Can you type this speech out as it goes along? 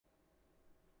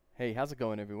Hey, how's it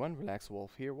going, everyone?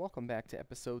 RelaxinWolf here. Welcome back to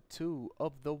episode 2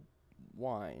 of the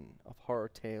wine of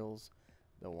Horror Tales,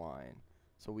 the wine.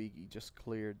 So we just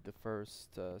cleared the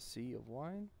first sea of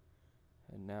wine,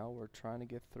 and now we're trying to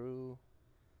get through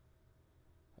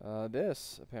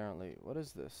this. Apparently, what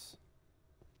is this?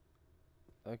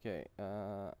 Okay.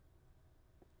 Oh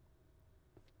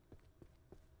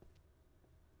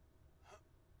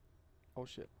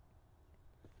shit.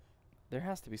 There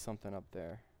has to be something up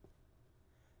there.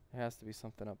 There has to be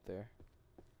something up there.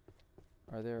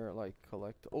 Are there like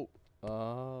oh,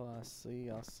 I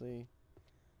see.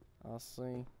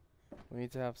 We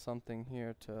need to have something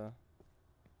here to.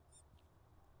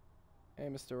 Hey,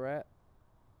 Mr. Rat.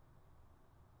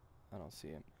 I don't see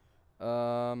him.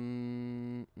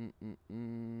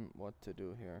 What to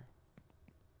do here?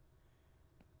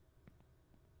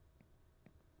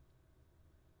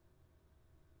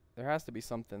 There has to be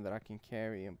something that I can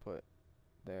carry and put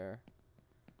there.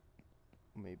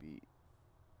 Maybe.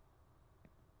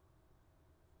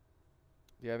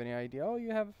 Do you have any idea? Oh,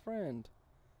 you have a friend.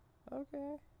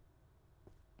 Okay.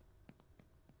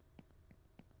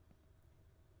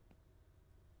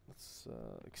 Let's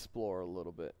explore a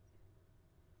little bit.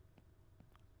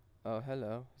 Oh,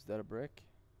 hello. Is that a brick?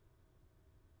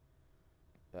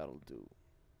 That'll do.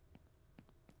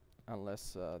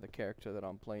 Unless the character that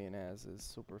I'm playing as is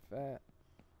super fat.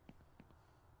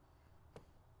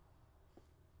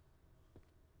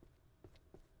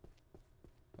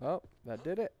 Oh, that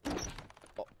did it.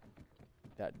 Oh,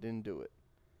 that didn't do it.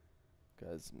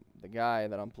 Because the guy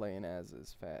that I'm playing as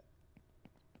is fat.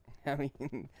 I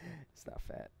mean, it's not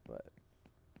fat, but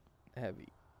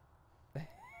heavy.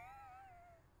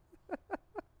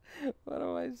 What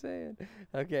am I saying?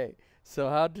 Okay, so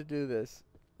how to do this?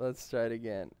 Let's try it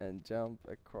again and jump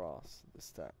across this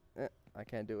time. I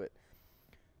can't do it.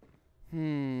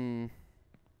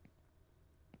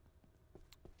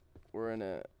 We're in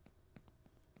a...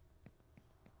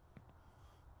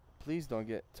 Please don't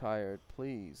get tired,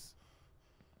 please.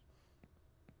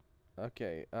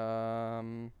 Okay,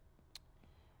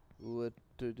 what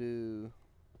to do?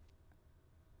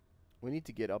 We need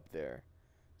to get up there.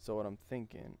 So what I'm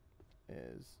thinking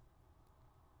is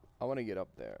I want to get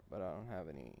up there, but I don't have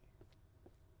any.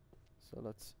 So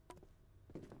let's...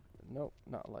 Nope,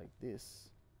 not like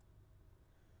this.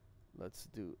 Let's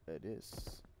do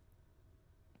this.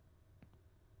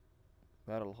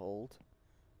 That'll hold.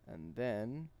 And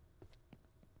then...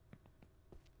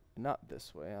 Not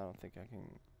this way. I don't think I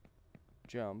can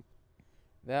jump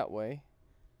that way.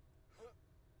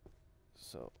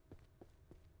 So...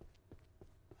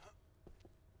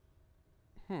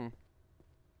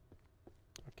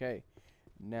 Okay.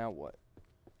 Now what?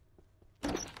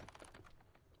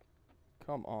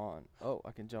 Come on. Oh,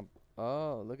 I can jump.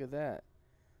 Oh, look at that.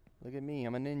 Look at me.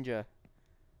 I'm a ninja.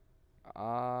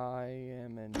 I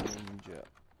am a ninja.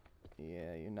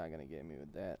 Yeah, you're not gonna get me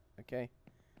with that. Okay.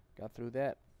 Got through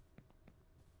that.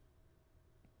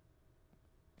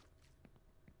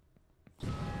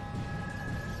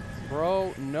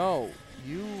 Bro, no.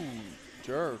 You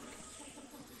jerk.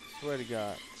 Swear to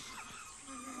God.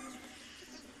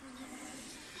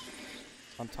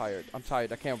 I'm tired.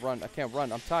 I can't run.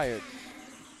 I'm tired.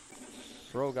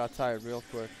 Bro got tired real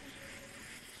quick.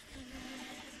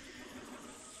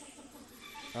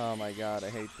 Oh my God, I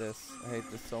hate this. I hate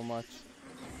this so much.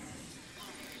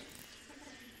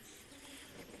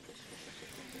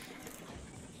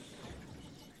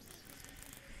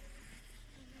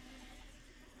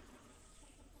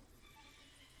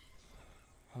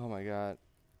 Oh my God.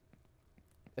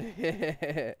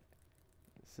 This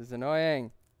is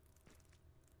annoying.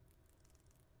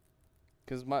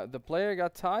 Cause the player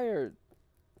got tired,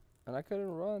 and I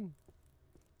couldn't run.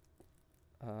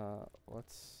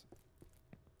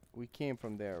 We came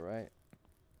from there, right?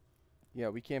 Yeah,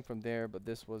 we came from there, but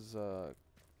this was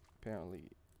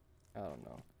apparently, I don't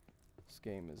know. This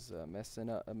game is messing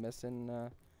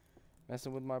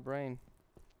with my brain,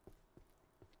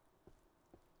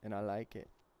 and I like it.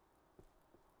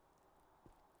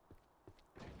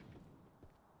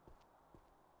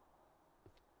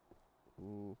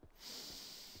 Ooh.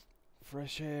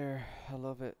 Fresh air. I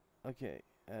love it. Okay.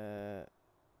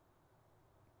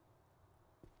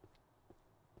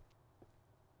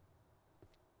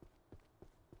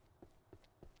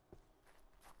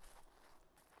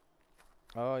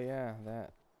 Oh yeah,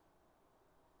 that.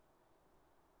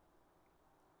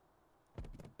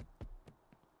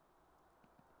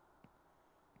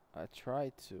 I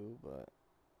tried to, but...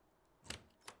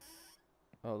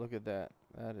 Oh, look at that.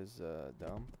 That is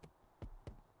dumb.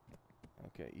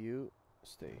 Okay, you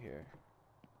stay here.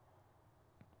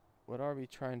 What are we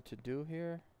trying to do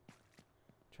here?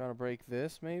 Trying to break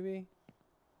this, maybe?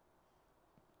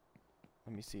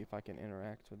 Let me see if I can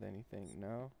interact with anything.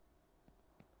 No?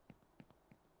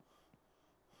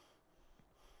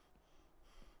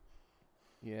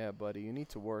 Yeah, buddy, you need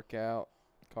to work out.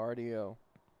 Cardio.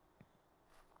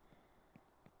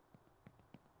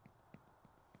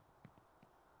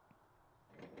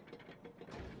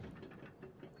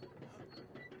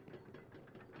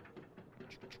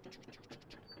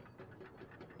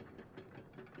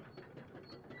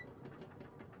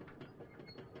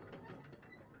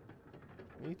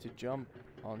 We need to jump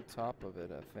on top of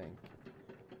it, I think.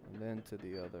 And then to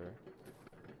the other.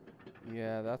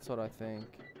 Yeah, that's what I think.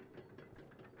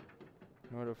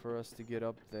 In order for us to get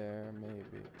up there,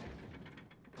 maybe.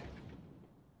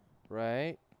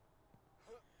 Right?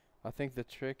 I think the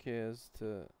trick is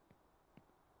to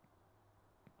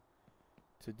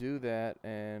do that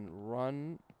and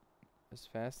run as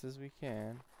fast as we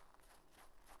can.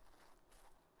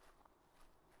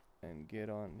 And get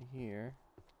on here.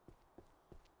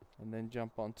 And then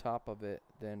jump on top of it,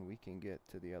 then we can get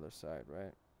to the other side,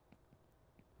 right?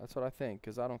 That's what I think,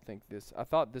 because I don't think this... I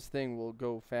thought this thing will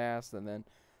go fast and then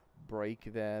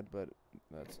break that, but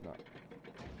that's not...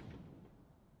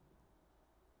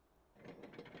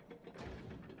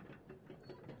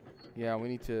 Yeah, we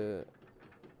need to...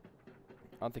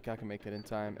 I don't think I can make it in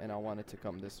time, and I want it to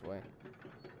come this way.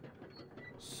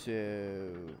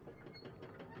 So...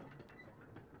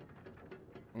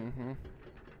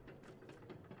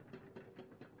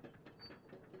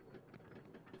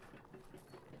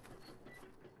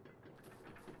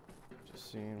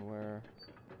 Just seeing where...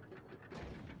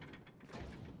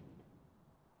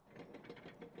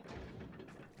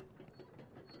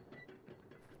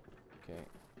 Okay.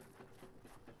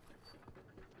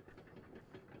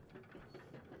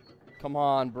 Come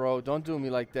on, bro. Don't do me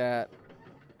like that.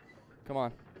 Come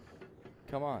on.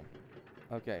 Come on.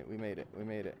 Okay, we made it. We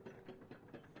made it.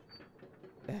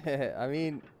 I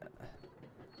mean...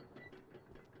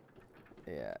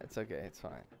 Yeah, it's okay. It's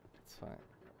fine. It's fine.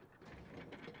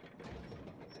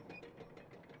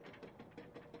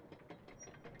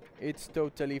 It's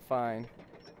totally fine.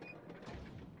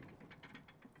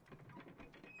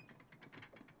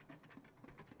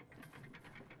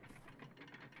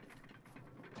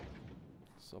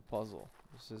 So puzzle.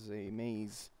 This is a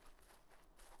maze.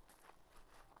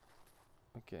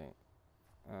 Okay.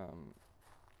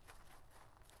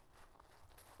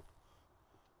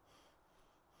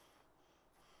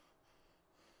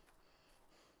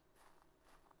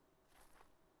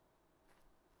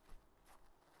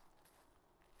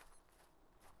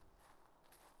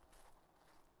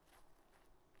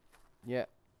 Yeah,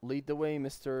 lead the way,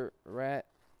 Mr. Rat.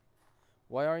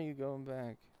 Why aren't you going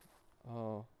back?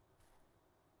 Oh.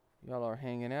 Y'all are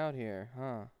hanging out here,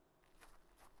 huh?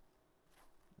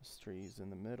 This tree's in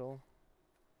the middle.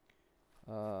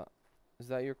 Is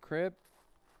that your crib?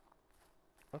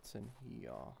 What's in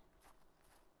here?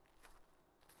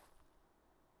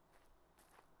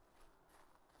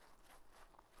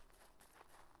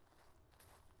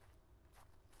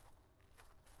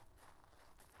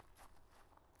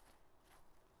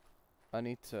 I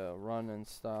need to run and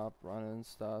stop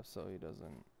so he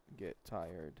doesn't get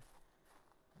tired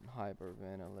and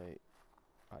hyperventilate.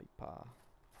 Hyper.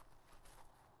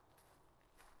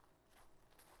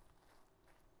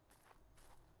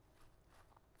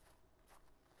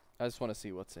 I just want to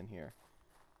see what's in here.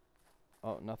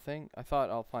 Oh, nothing? I thought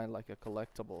I'll find like a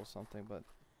collectible or something, but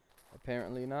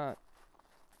apparently not.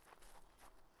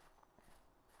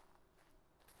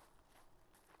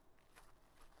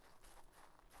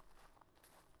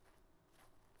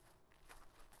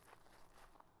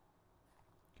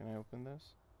 Can I open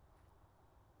this?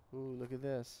 Ooh, look at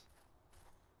this.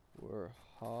 We're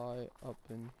high up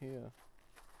in here.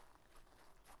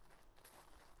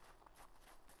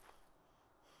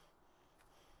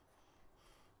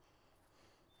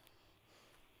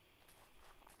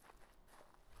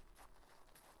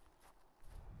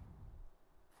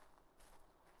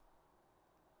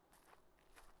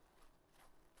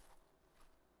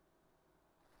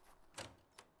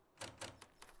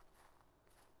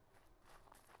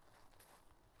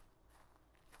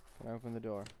 Can I open the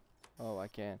door? Oh, I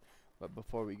can. But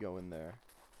before we go in there,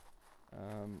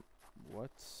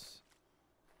 what's...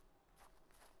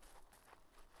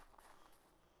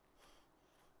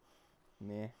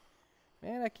 Meh.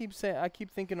 Man, I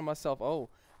keep thinking to myself, oh,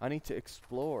 I need to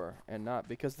explore and not,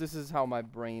 because this is how my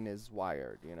brain is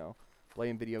wired, you know.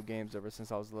 Playing video games ever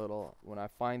since I was little. When I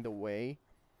find the way,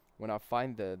 when I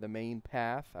find the main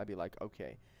path, I'd be like,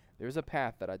 okay, there's a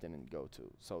path that I didn't go to,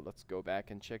 so let's go back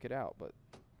and check it out. But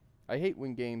I hate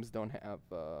when games don't have,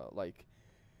 like,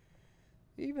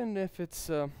 Even if it's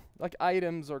like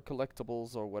items or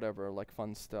collectibles or whatever, like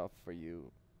fun stuff for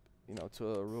you, you know, to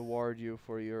reward you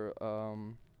for your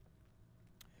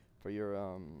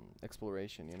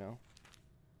exploration, you know.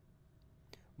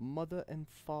 Mother and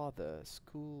father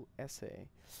school essay.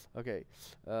 Okay.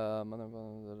 Mother.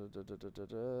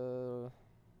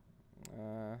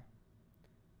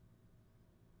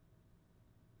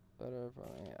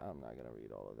 Butterfly. I'm not gonna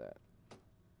read all of that.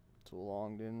 Too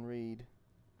long. Didn't read.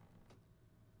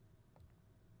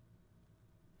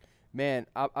 Man,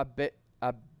 I bet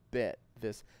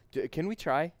this. Can we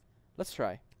try? Let's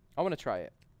try. I want to try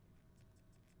it.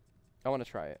 I want to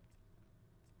try it.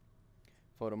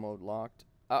 Photo mode locked.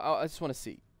 I just want to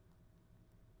see.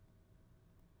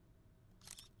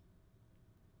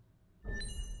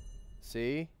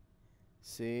 See?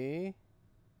 See?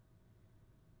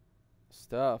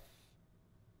 Stuff.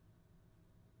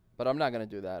 But I'm not going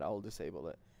to do that. I'll disable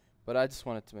it. But I just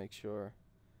wanted to make sure.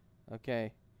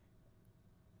 Okay.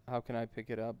 How can I pick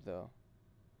it up, though?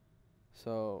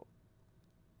 So.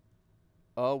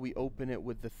 Oh, we open it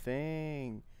with the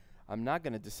thing. I'm not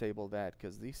going to disable that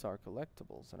because these are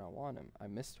collectibles and I want them. I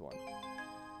missed one.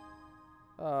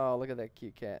 Oh, look at that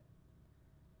cute cat.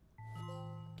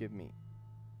 Give me.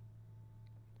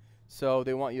 So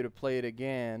they want you to play it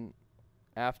again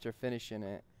after finishing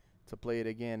it, to play it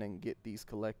again and get these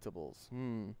collectibles.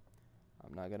 I'm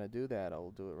not going to do that.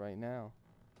 I'll do it right now.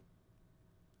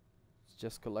 It's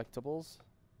just collectibles.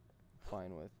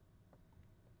 Fine with.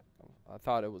 I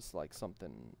thought it was like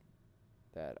something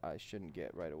that I shouldn't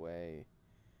get right away,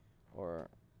 or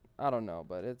I don't know,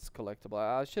 but it's collectible.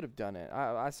 I should have done it.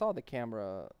 I saw the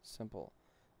camera symbol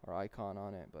or icon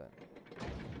on it, but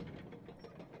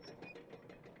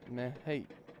meh. Hey,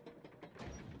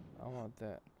 I want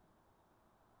that.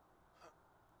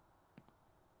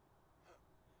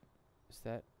 Is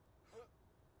that?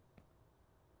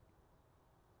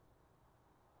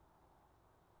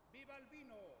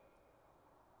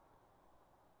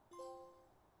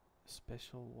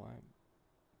 Special wine.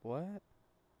 What?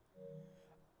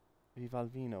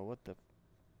 Vivalvino. What the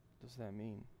does that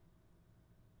mean?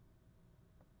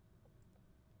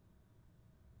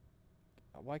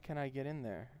 Why can't I get in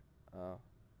there?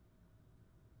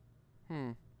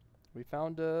 We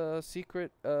found a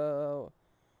secret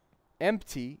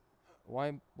empty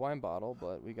wine bottle,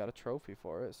 but we got a trophy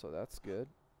for it, so that's good.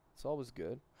 It's always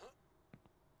good.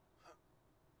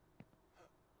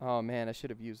 Oh man, I should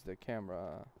have used the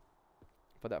camera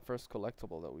for that first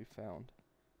collectible that we found.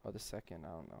 Or the second, I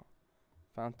don't know.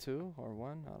 Found two or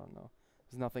one? I don't know.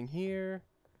 There's nothing here.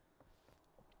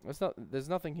 There's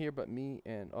nothing here but me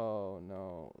and oh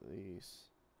no, these.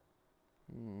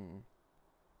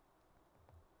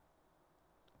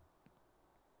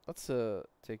 Let's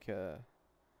take a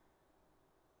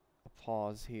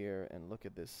pause here and look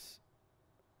at this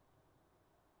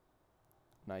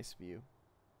nice view.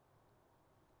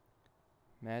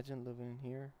 Imagine living in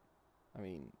here. I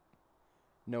mean,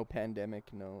 no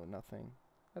pandemic, no nothing.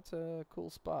 That's a cool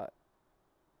spot.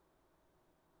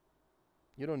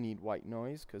 You don't need white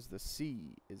noise because the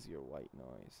sea is your white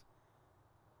noise.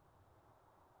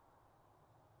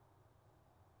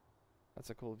 That's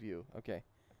a cool view. Okay.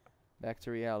 Back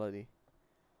to reality.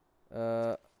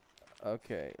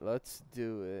 Okay, let's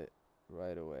do it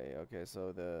right away. Okay,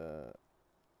 so the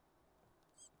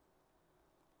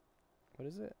what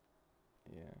is it?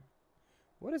 Yeah.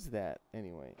 What is that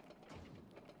anyway?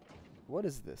 What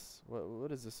is this?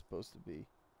 What is this supposed to be?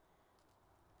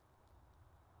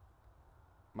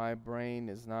 My brain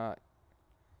is not.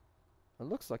 It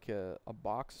looks like a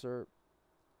boxer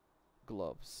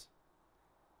gloves.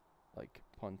 Like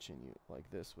punching you like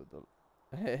this with the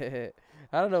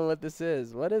I don't know what this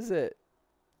is. What is it?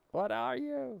 What are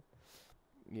you?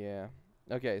 Yeah.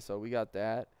 Okay, so we got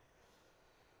that.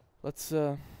 Let's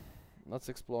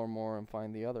explore more and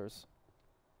find the others.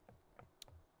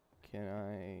 Can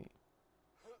I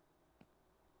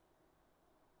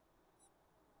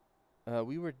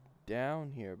we were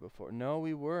down here before. No,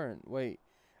 we weren't. Wait.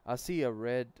 I see a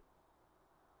red.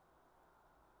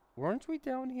 Weren't we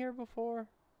down here before?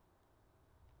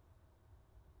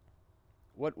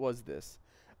 What was this?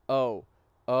 Oh,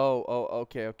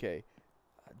 okay.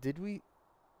 Did we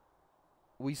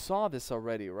saw this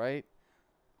already, right?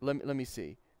 Let me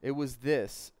see. It was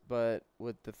this, but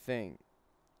with the thing.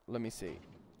 Let me see.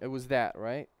 It was that,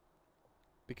 right?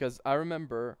 Because I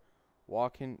remember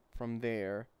walking from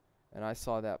there, and I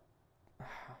saw that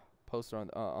poster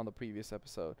on the previous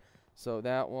episode. So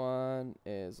that one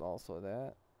is also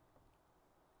that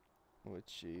with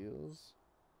shields.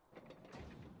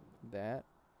 That.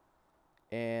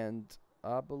 And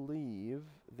I believe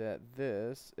that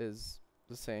this is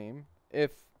the same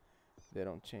if they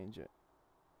don't change it.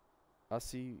 I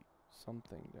see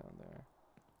something down there.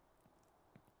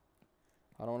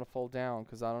 I don't want to fall down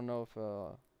because I don't know if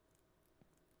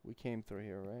we came through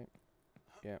here, right?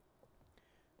 Yeah.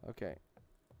 Okay.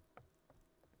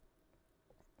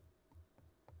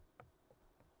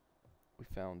 We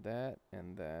found that,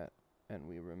 and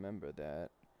we remember that.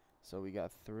 So we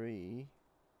got 3.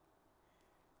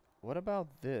 What about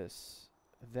this?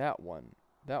 That one.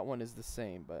 That one is the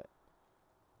same, but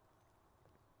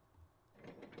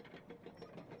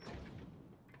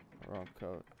wrong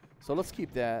code. So let's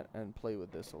keep that and play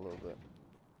with this a little bit.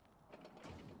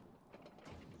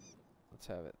 Let's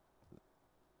have it.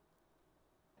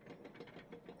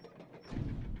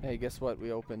 Hey, guess what?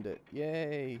 We opened it.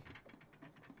 Yay!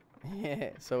 Yeah.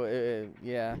 So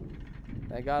yeah,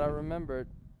 I gotta remember it,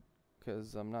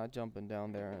 cause I'm not jumping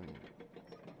down there and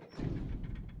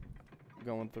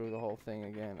going through the whole thing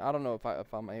again. I don't know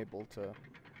if I'm able to.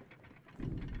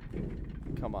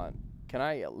 Come on, can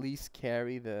I at least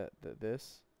carry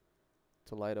this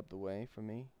to light up the way for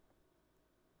me?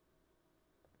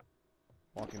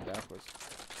 Walking backwards.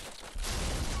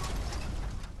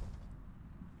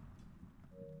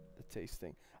 The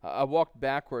tasting. I walked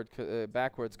backwards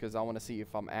because I want to see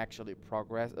if I'm actually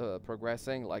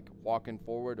progressing, like walking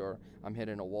forward, or I'm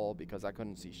hitting a wall because I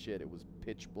couldn't see shit. It was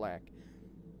pitch black.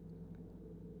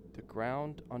 The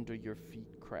ground under your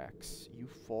feet cracks. You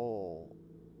fall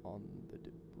on the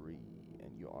debris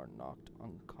and you are knocked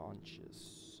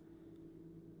unconscious.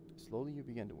 Slowly you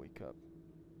begin to wake up.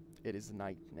 It is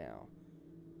night now.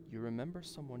 You remember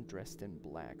someone dressed in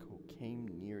black who came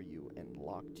near you and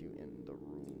locked you in the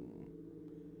room.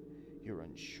 You're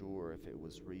unsure if it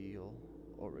was real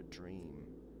or a dream.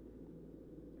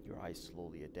 Your eyes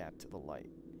slowly adapt to the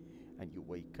light, and you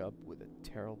wake up with a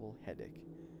terrible headache.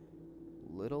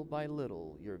 Little by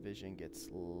little, your vision gets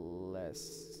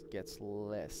less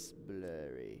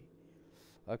blurry.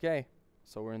 Okay,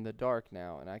 so we're in the dark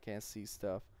now, and I can't see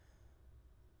stuff.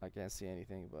 I can't see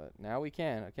anything, but now we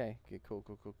can. Okay, cool.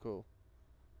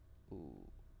 Ooh.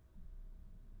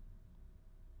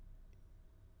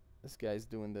 This guy's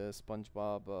doing the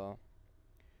SpongeBob,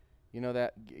 you know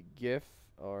that GIF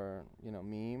or, you know,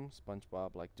 meme?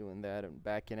 SpongeBob like doing that and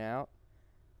backing out.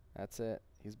 That's it.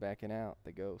 He's backing out,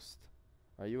 the ghost.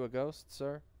 Are you a ghost,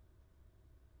 sir?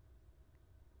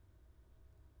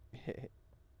 There's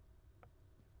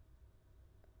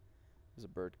a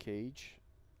bird cage.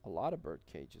 A lot of bird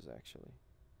cages, actually.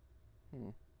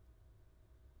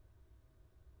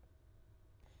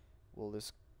 Will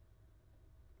this...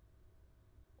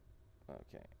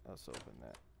 Okay, let's open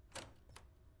that.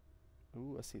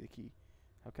 Ooh, I see the key.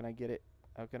 How can I get it?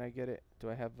 How can I get it? Do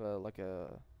I have like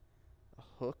a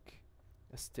hook?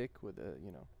 A stick with a,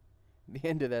 you know... The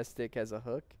end of that stick has a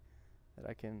hook that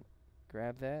I can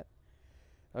grab that.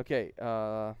 Okay,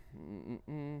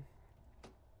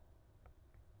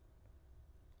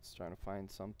 Just trying to find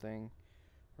something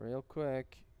real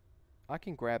quick. I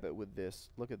can grab it with this.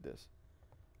 Look at this.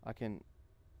 I can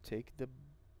take the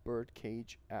bird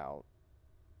cage out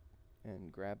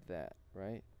and grab that,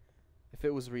 right? If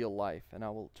it was real life, and I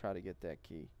will try to get that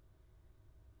key.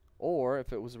 Or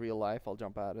if it was real life, I'll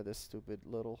jump out of this stupid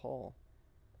little hole.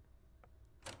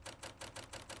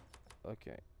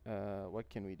 Okay, what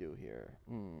can we do here?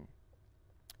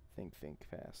 Think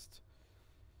fast.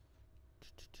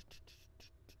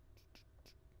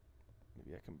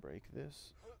 Maybe I can break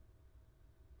this.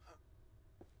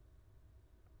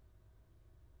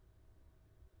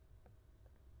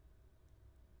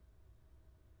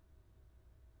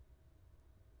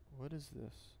 What is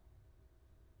this?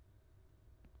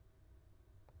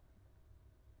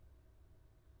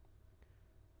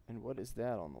 And what is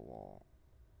that on the wall?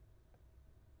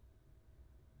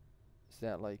 Is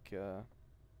that like a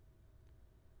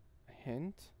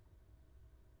hint?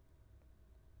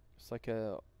 It's like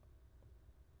a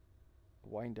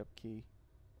wind-up key.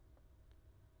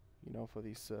 You know, for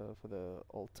these for the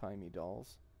old-timey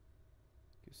dolls.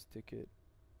 You stick it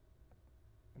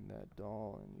in that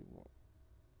doll and you won't.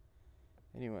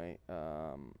 Anyway,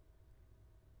 I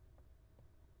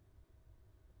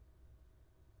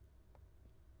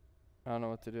don't know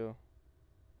what to do.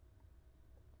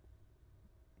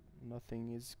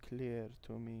 Nothing is clear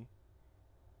to me.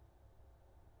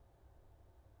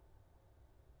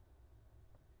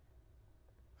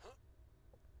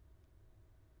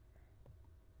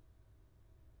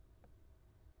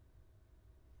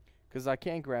 Because I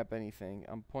can't grab anything.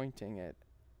 I'm pointing at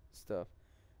stuff.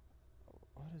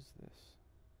 What is this?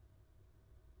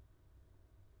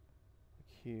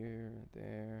 Like here,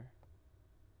 there.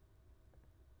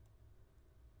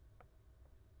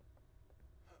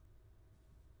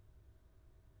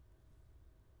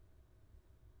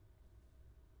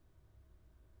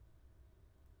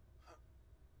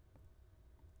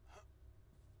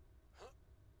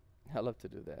 I love to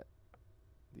do that.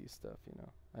 These stuff, you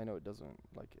know. I know it doesn't,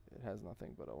 like, it has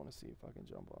nothing, but I want to see if I can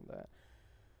jump on that.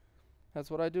 That's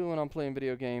what I do when I'm playing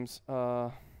video games.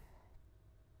 Is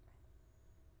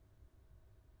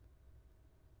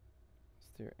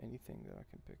there anything that I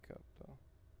can pick up, though?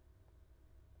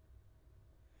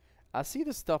 I see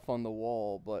the stuff on the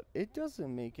wall, but it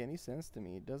doesn't make any sense to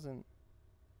me. It doesn't...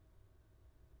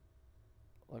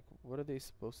 Like, what are they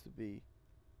supposed to be?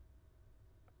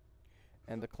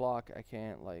 And the clock, I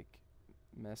can't, like,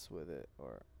 mess with it,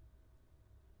 or...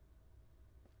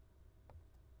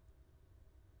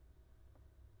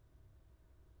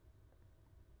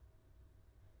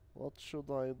 What should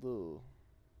I do?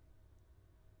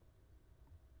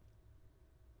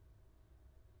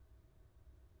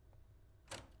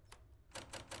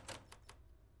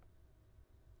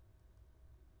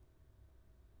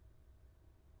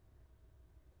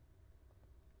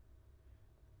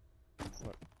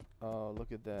 What? Oh,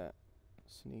 look at that.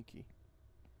 Sneaky.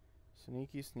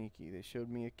 Sneaky, sneaky. They showed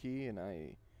me a key, and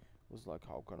I was like,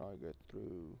 how can I get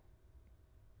through?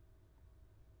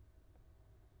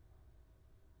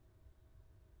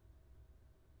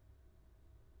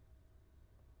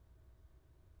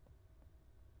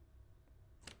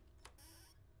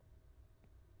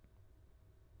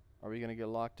 Are we gonna get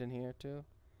locked in here too?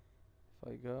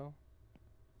 If I go?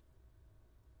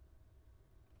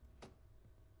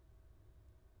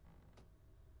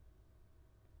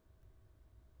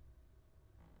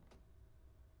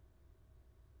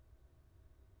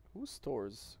 Who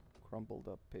stores crumpled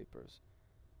up papers?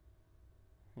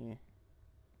 Yeah.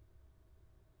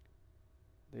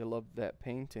 They love that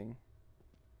painting.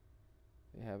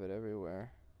 They have it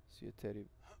everywhere. See a teddy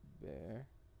bear.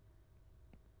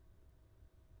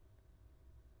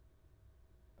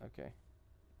 Okay.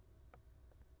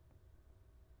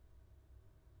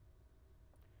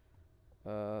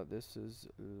 This is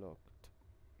locked.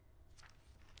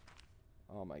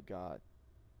 Oh my god.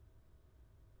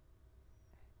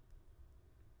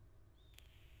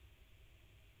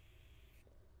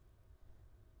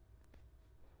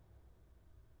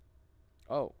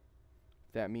 Oh.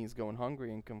 If that means going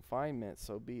hungry in confinement,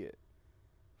 so be it.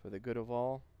 For the good of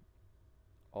all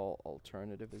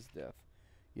alternative is death.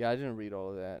 Yeah, I didn't read all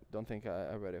of that. Don't think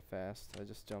I read it fast. I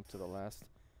just jumped to the last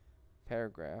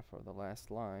paragraph or the last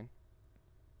line.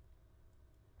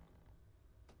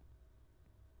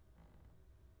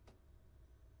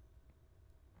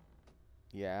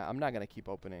 Yeah, I'm not gonna keep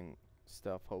opening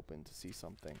stuff hoping to see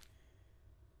something.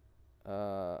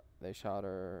 They shot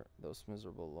her, those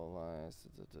miserable lowlives.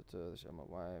 They shot my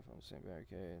wife on the same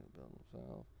barricade, built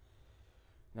himself.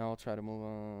 Now I'll try to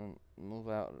move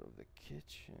out of the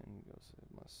kitchen, go save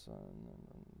my son.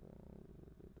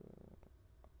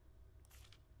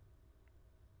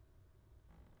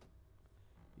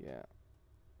 Yeah.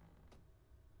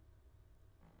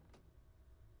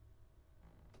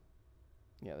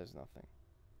 Yeah, there's nothing.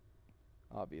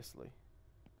 Obviously.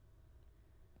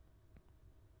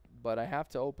 But I have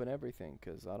to open everything,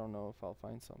 because I don't know if I'll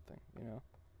find something, you know?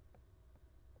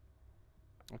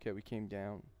 Okay, we came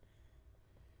down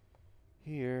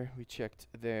here. We checked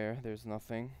there. There's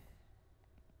nothing.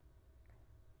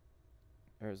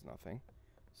 There's nothing.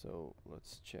 So,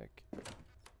 let's check.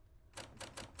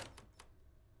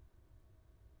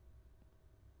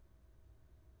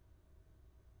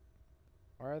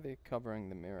 Why are they covering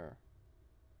the mirror?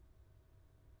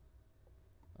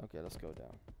 Okay, let's go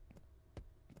down.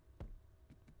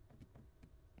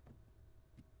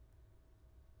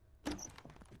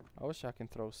 I wish I can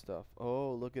throw stuff.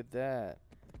 Oh, look at that.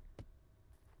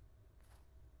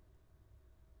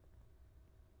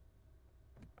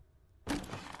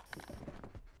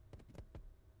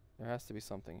 There has to be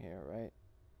something here, right?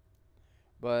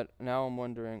 But now I'm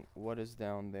wondering what is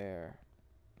down there.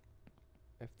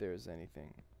 If there's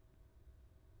anything.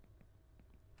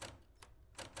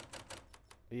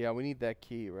 Yeah, we need that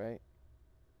key, right?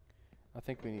 I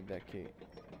think we need that key.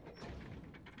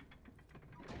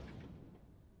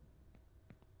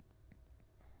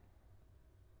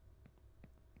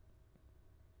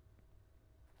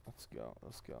 Let's go,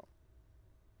 let's go.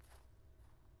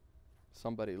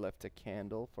 Somebody left a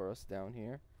candle for us down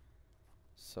here.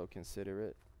 So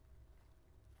considerate.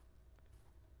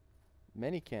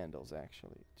 Many candles,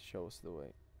 actually, to show us the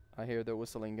way. I hear the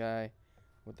whistling guy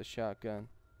with the shotgun.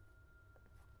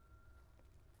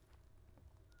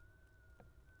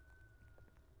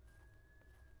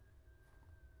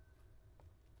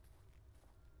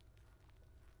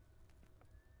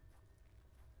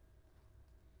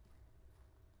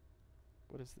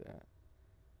 What is that?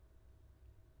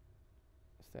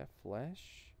 Is that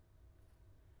flesh?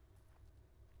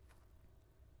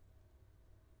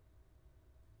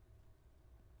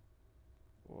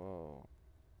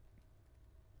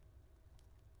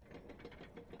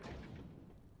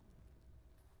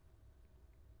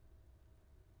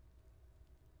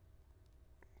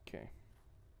 Okay.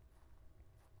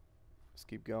 Let's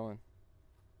keep going.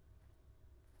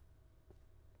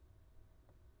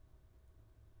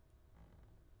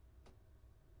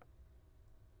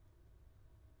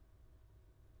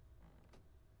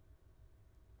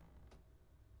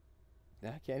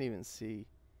 I can't even see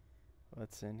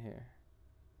what's in here.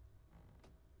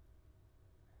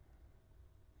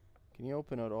 Can you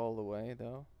open it all the way,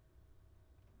 though?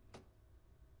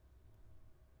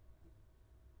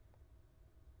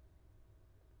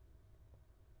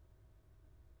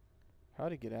 How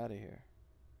to get out of here?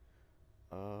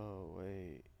 Oh,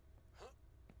 wait.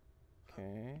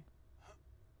 Okay.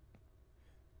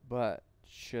 But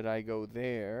should I go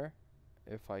there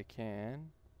if I can?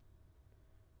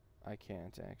 I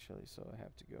can't actually, so I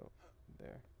have to go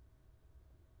there.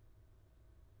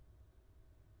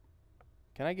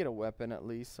 Can I get a weapon at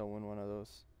least, so when one of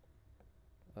those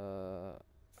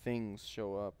things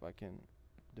show up, I can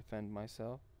defend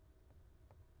myself?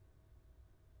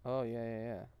 Oh, yeah, yeah,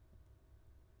 yeah.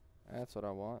 That's what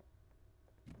I want.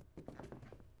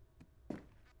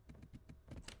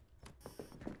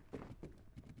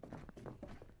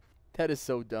 That is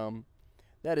so dumb.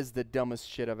 That is the dumbest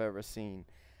shit I've ever seen.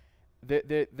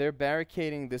 They're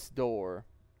barricading this door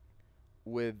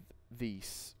with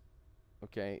these,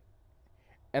 okay?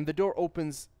 And the door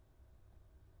opens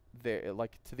there,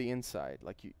 like to the inside.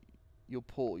 Like you'll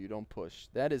pull, you don't push.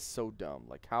 That is so dumb.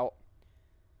 Like how?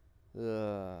 You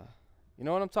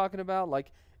know what I'm talking about?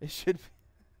 Like it should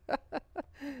be.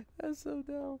 That's so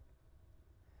dumb.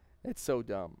 It's so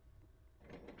dumb.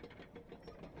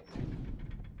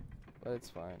 But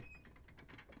it's fine.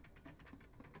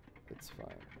 It's fine.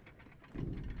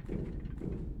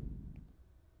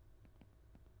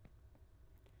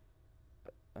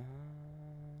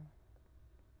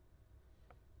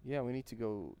 Yeah, we need to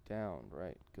go down,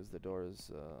 right? Because the door is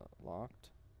locked.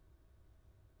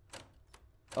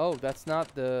 Oh, that's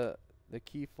not the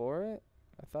key for it?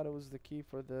 I thought it was the key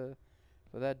for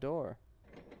that door.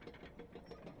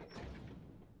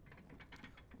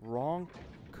 Wrong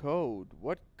code.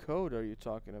 What code are you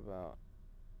talking about?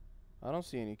 I don't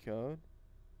see any code.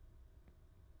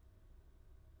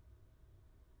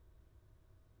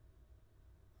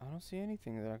 I don't see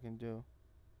anything that I can do.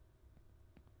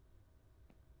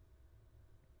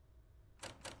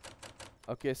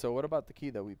 Okay, so what about the key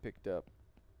that we picked up?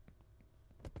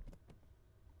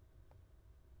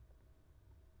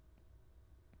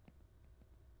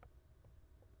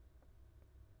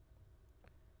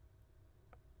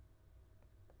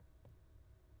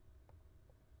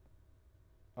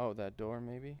 Oh, that door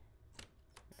maybe?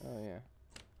 Oh, yeah.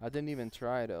 I didn't even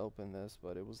try to open this,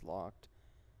 but it was locked.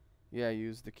 Yeah, I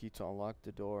used the key to unlock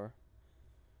the door.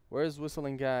 Where's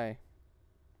Whistling Guy?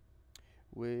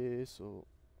 Whistle.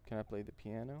 Can I play the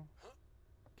piano?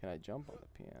 Can I jump on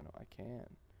the piano? I can.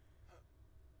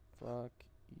 Fuck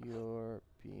your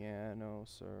piano,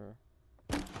 sir.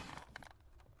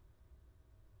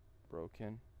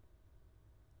 Broken.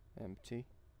 Empty.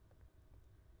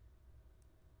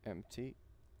 Empty.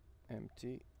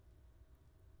 Empty.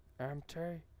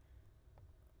 Empty.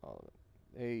 All of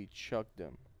it. They chucked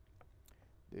them.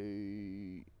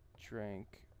 They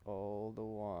drank all the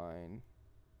wine.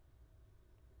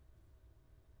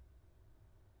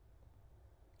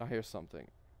 I hear something.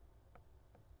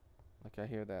 Like I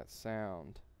hear that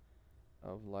sound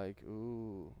of like,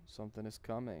 ooh, something is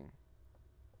coming.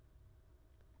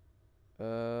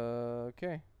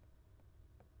 Okay.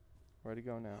 Where to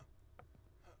go now?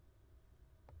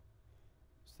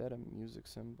 Is that a music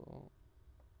symbol?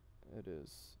 It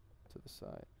is to the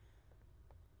side.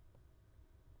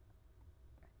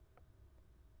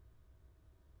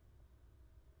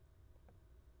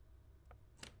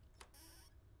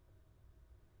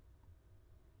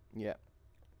 Yeah.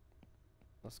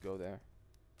 Let's go there.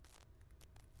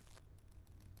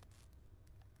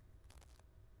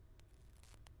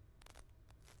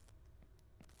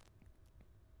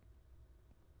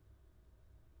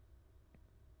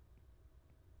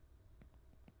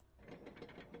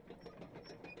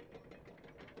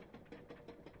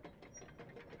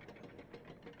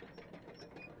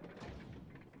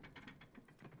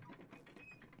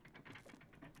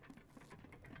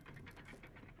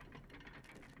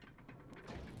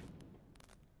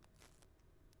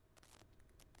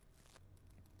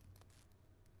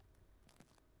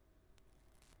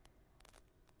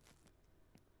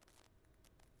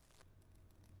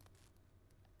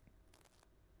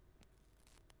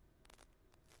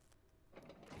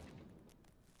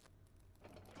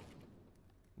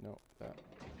 No, that.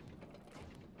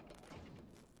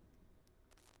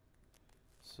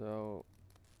 So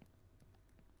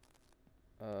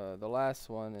The last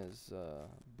one is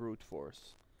brute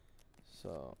force.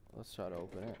 So let's try to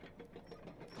open it.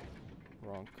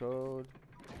 Wrong code.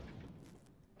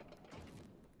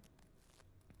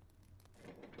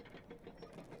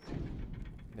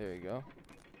 There you go.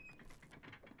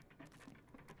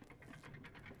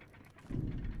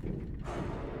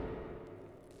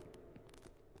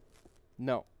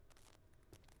 No.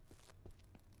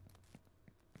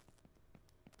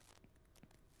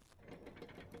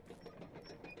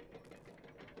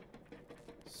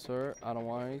 Sir, I don't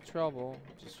want any trouble.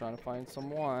 Just trying to find some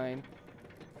wine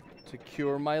to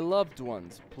cure my loved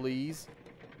ones. Please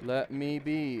let me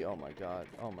be. Oh my god.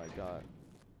 Oh my god.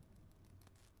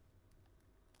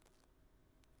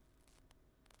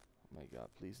 Oh my god,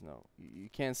 please no. You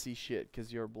can't see shit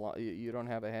because you're blind. You don't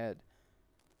have a head.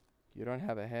 You don't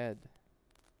have a head.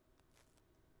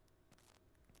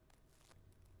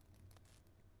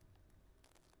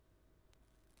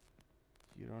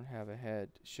 You don't have a head.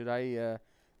 Should I,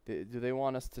 do they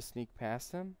want us to sneak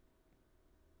past him?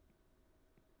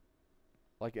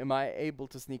 Like, am I able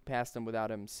to sneak past him without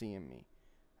him seeing me?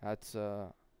 That's,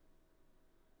 oh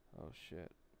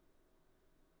shit.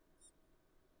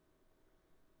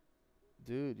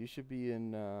 Dude, you should be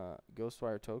in,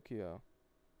 Ghostwire Tokyo.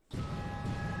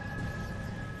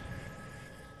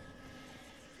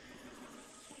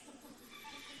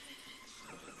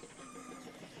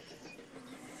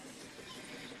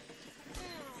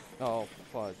 Oh,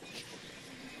 fudge.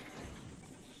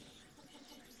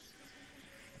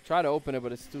 Try to open it,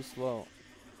 but it's too slow.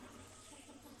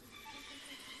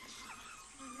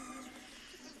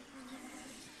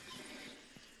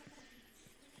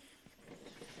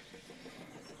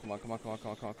 Come on, come on, come on, come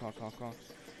on, come on, come on, come on, come on.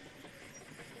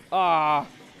 Ah!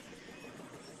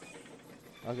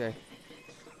 Okay.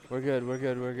 We're good, we're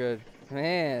good, we're good.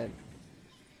 Man.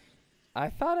 I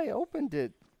thought I opened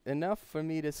it enough for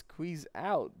me to squeeze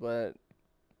out, but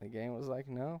the game was like,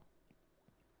 no.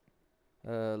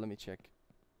 Let me check.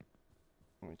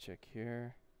 Let me check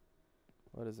here.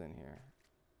 What is in here?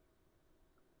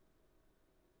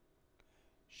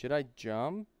 Should I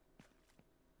jump?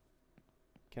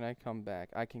 Can I come back?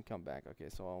 I can come back. Okay,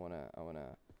 so I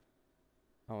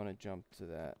wanna jump to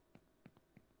that.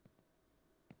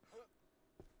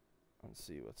 Let's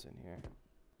see what's in here.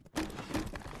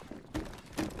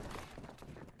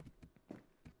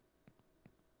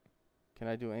 Can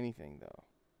I do anything though?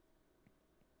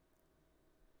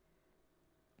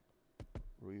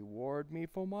 Reward me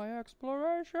for my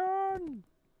exploration.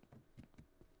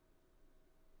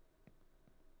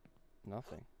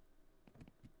 Nothing.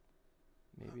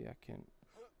 Maybe I can.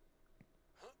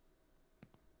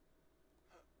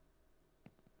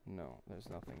 No, there's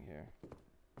nothing here.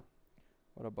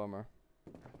 What a bummer.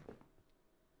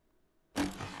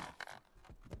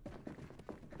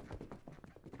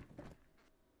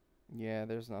 Yeah,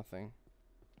 there's nothing.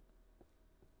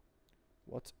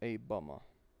 What's a bummer?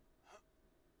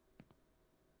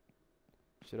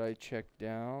 Should I check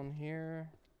down here?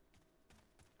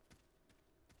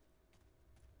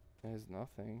 There's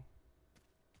nothing.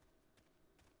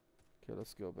 Okay,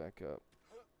 let's go back up.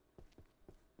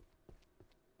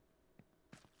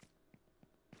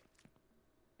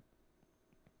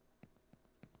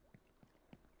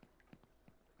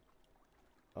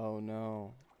 Oh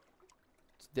no.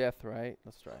 It's death, right?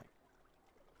 Let's try.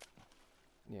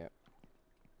 Yeah.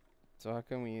 So how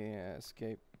can we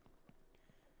escape?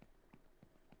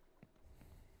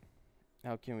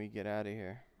 How can we get out of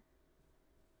here?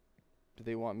 Do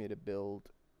they want me to build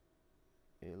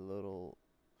a little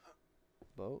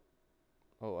boat?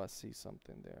 Oh, I see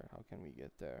something there. How can we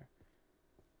get there?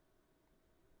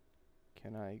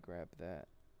 Can I grab that?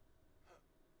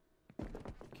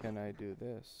 Can I do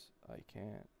this? I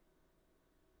can't.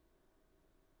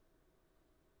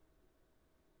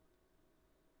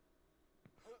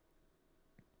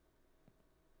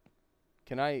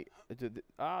 Can I do the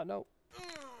no.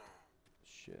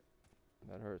 Shit.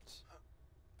 That hurts.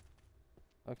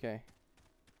 Okay.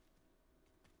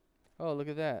 Oh, look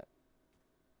at that.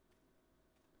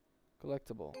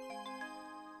 Collectible.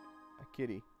 A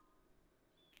kitty.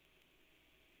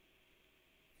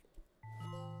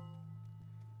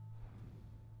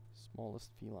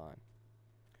 Smallest feline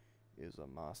is a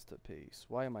masterpiece.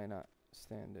 Why am I not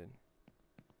standing?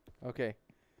 Okay.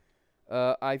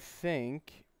 I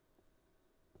think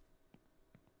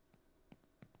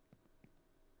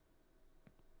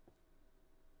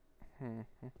I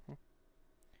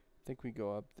think we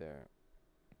go up there.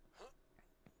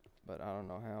 But I don't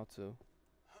know how to.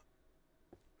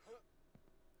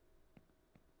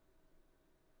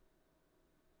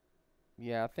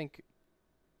 Yeah, I think.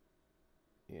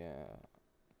 Yeah.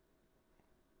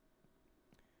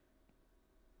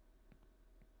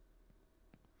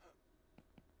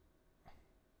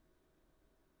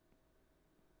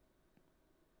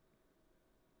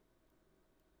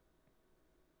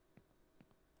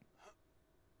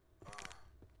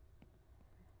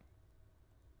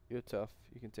 You're tough.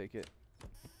 You can take it.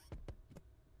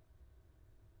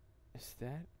 Is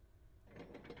that?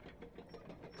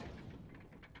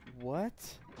 What?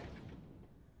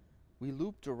 We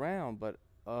looped around, but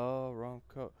oh, wrong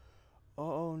code.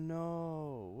 Oh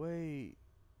no! Wait.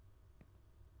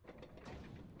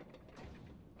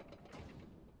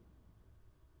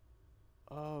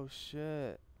 Oh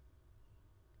shit.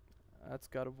 That's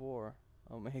God of War.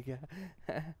 Omega.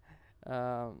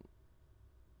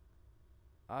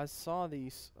 I saw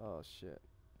these. Oh shit.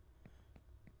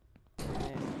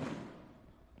 Man.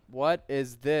 What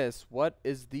is this? What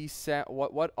is these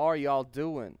what are y'all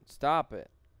doing? Stop it.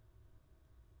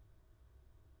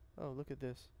 Oh, look at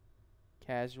this.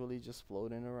 Casually just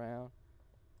floating around.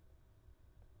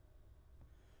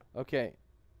 Okay.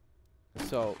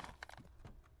 So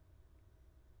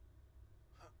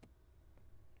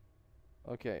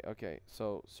okay.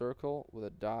 So circle with a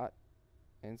dot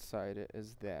inside it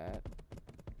is that.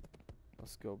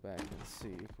 Let's go back and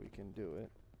see if we can do it.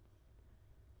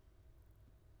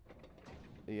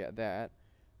 Yeah, that.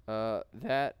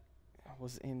 That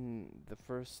was in the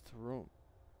first room.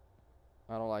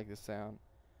 I don't like the sound.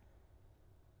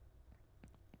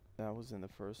 That was in the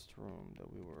first room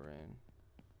that we were in.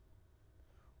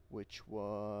 Which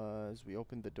was... we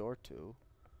opened the door to.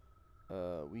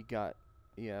 We got...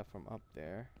 yeah, from up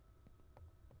there.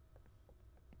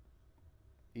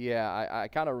 Yeah, I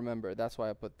kind of remember. That's why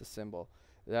I put the symbol.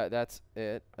 That's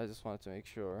it. I just wanted to make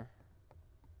sure.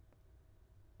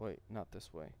 Wait, not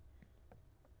this way.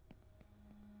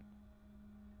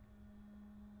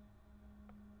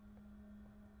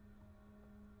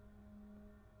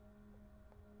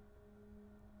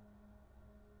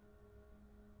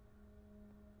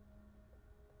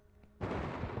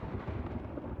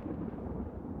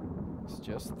 It's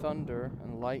just thunder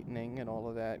and lightning and all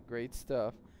of that great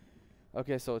stuff.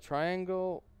 Okay, so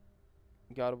triangle,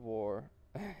 God of War.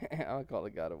 I'll call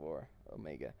it God of War.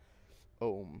 Omega.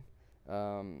 Ohm.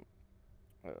 And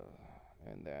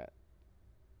that.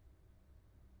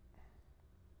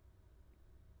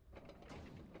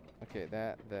 Okay,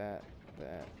 that.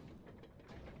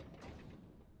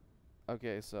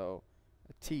 Okay, so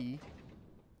a T.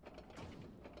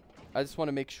 I just want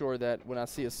to make sure that when I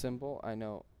see a symbol, I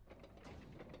know.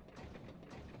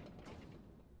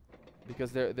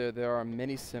 Because there are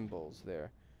many symbols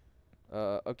there.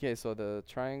 Okay, so the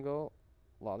triangle,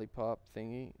 lollipop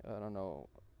thingy. I don't know.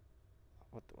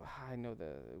 I know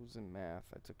that it was in math.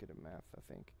 I took it in math, I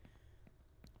think.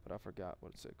 But I forgot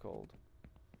what's it called.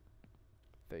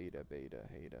 Theta, beta,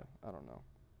 heta. I don't know.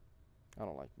 I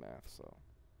don't like math, so.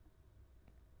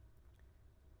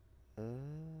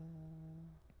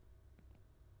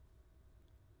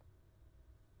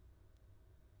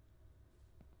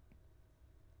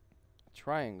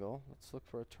 Triangle. Let's look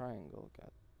for a triangle.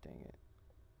 God dang it.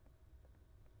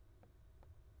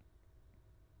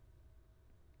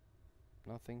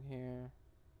 Nothing here.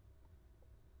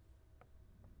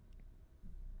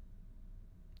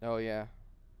 Oh yeah.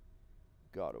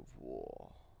 God of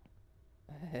War.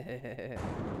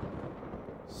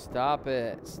 Stop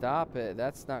it. Stop it.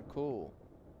 That's not cool.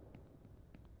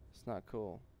 It's not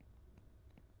cool.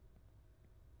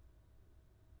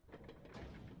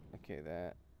 Okay,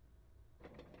 that.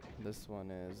 This one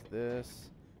is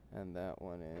this. And that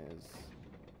one is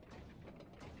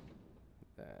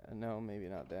that. No, maybe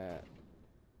not that.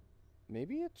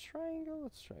 Maybe a triangle?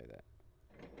 Let's try that.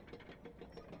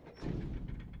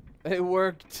 It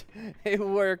worked. It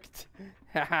worked.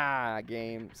 Haha,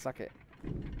 game. Suck it.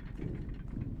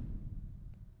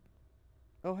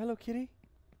 Oh, hello, kitty.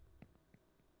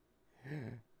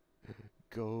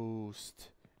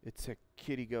 Ghost. It's a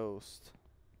kitty ghost.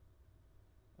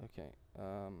 Okay.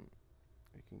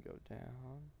 We can go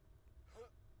down.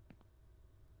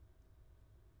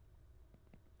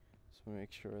 Just want to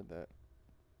make sure that.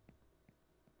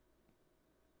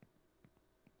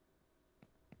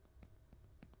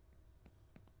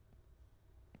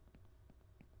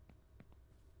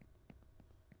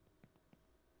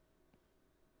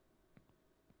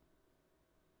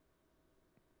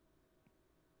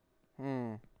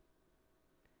 We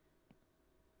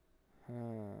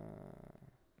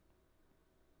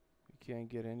can't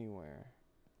get anywhere.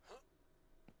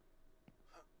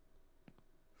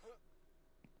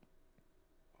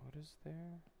 What is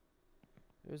there?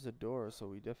 There's a door, so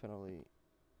we definitely.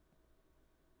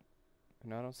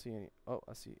 And I don't see any. Oh,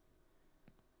 I see.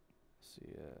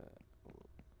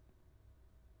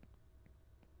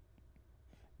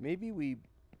 Maybe we.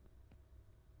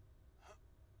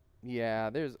 Yeah,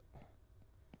 there's.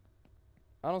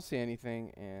 I don't see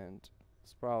anything, and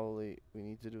it's probably we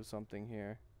need to do something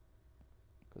here,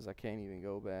 because I can't even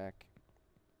go back.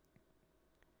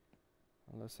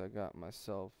 Unless I got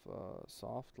myself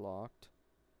soft locked.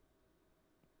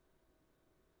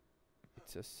 It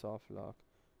says soft lock.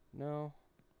 No.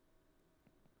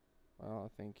 Well,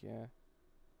 I think, yeah.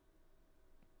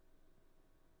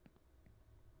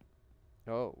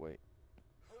 Oh, wait.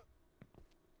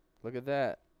 Look at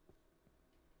that.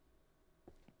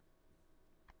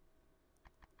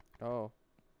 Oh.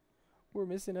 We're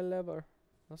missing a lever.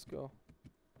 Let's go.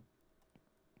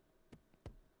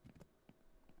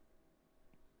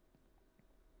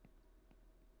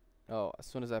 Oh, as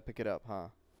soon as I pick it up, huh?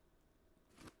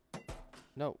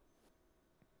 No.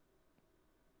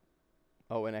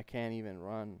 Oh, and I can't even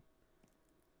run.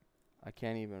 I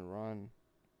can't even run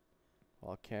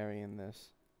while carrying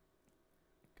this.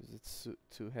 Because it's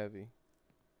too heavy.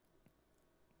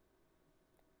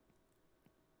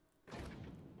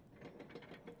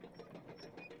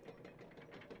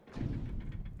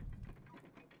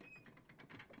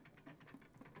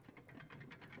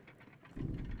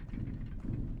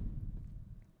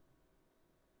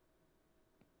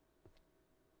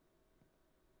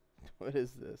 What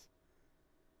is this?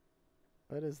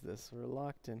 What is this? We're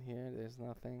locked in here. There's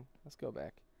nothing. Let's go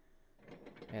back.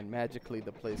 And magically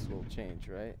the place will change,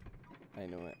 right? I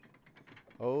knew it.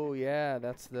 Oh yeah,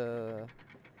 that's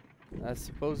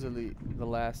supposedly the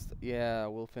last. Yeah,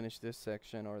 we'll finish this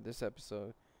section or this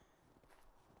episode.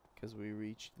 Because we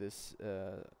reached this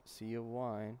sea of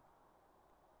wine.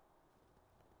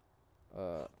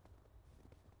 I'll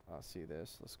see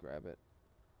this. Let's grab it.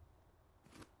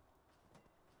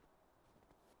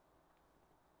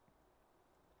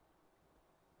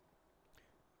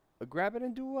 Grab it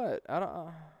and do what? I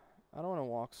don't want to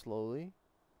walk slowly.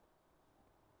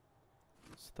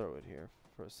 Let's throw it here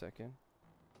for a second.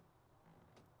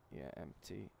 Yeah,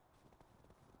 empty.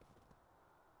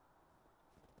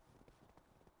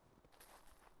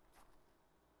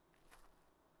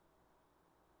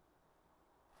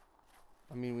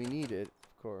 I mean, we need it,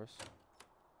 of course.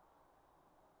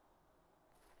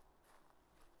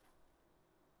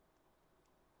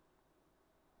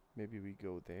 Maybe we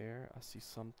go there. I see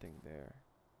something there.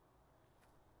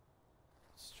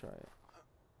 Let's try it.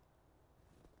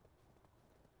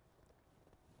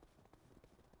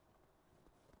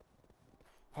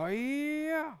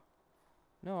 Hiya!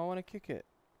 No, I want to kick it.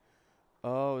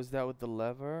 Oh, is that with the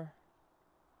lever?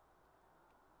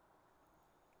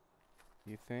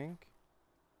 You think?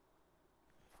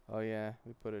 Oh yeah,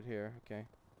 we put it here. Okay.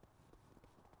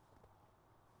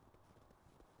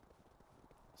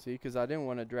 See, because I didn't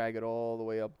want to drag it all the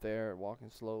way up there,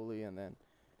 walking slowly and then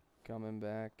coming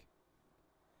back.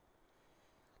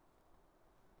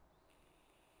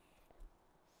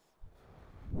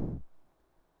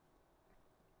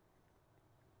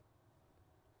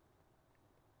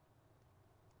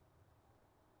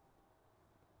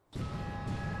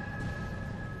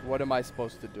 What am I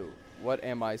supposed to do? What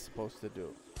am I supposed to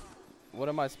do? What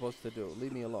am I supposed to do?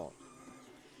 Leave me alone.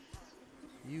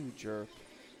 You jerk.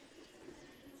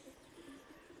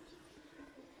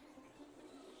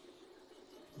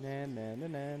 Nah, nah, nah,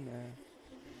 nah, nah.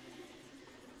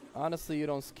 Honestly, you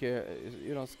don't scare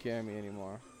me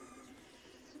anymore.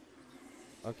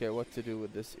 Okay, what to do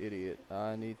with this idiot?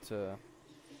 I need to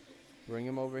bring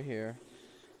him over here.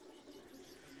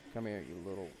 Come here, you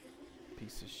little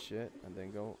piece of shit, and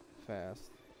then go fast.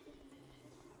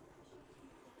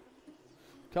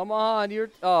 Come on, you're...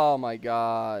 Oh my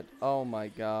god. Oh my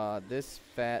god. This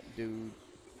fat dude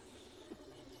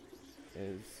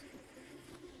is...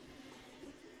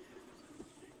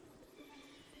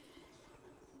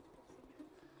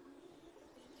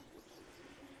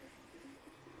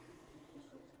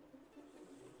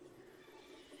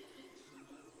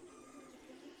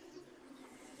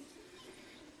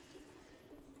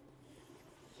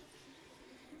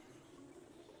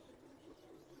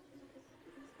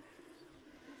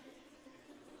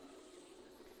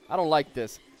 I don't like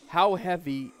this. How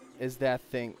heavy is that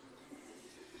thing?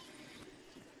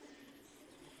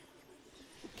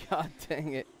 God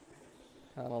dang it.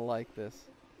 I don't like this.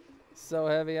 So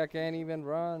heavy I can't even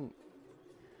run.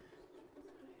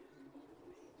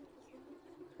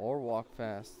 Or walk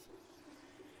fast.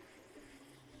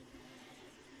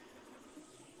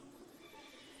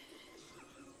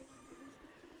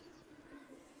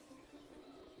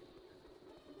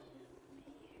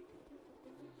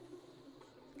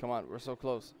 Come on, we're so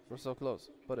close. We're so close.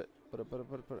 Put it. Put it.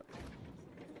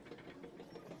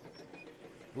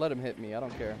 Let him hit me. I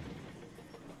don't care.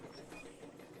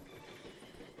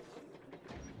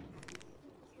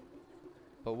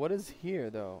 But what is here,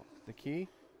 though? The key?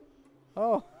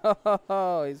 Oh,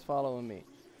 he's following me.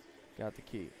 Got the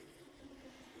key.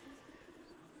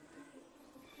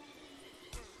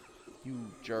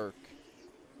 You jerk.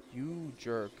 You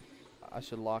jerk. I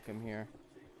should lock him here.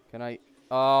 Can I?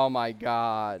 Oh my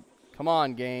god. Come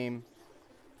on, game.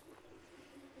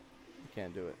 You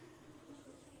can't do it.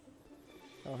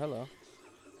 Oh, hello.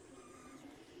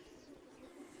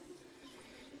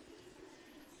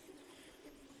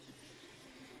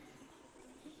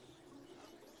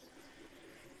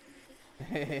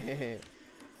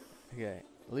 Okay.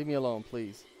 Leave me alone,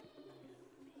 please.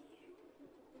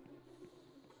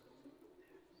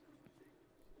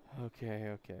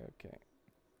 Okay.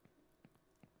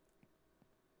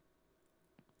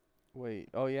 Wait.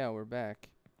 Oh yeah, we're back.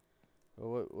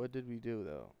 Well, what did we do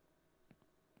though?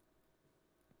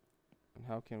 And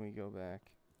how can we go back?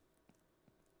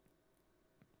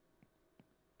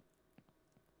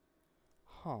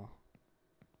 Huh.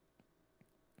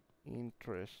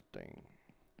 Interesting.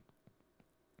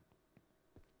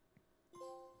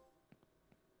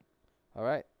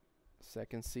 Alright.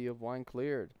 Second sea of wine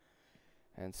cleared.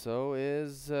 And so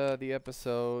is the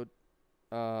episode.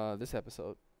 This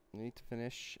episode. We need to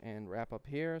finish and wrap up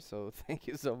here. So thank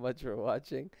you so much for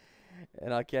watching.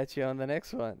 And I'll catch you on the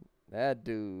next one. That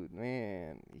dude,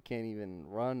 man. He can't even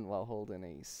run while holding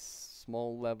a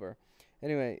small lever.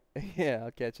 Anyway, yeah,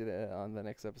 I'll catch you on the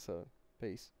next episode.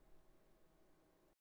 Peace.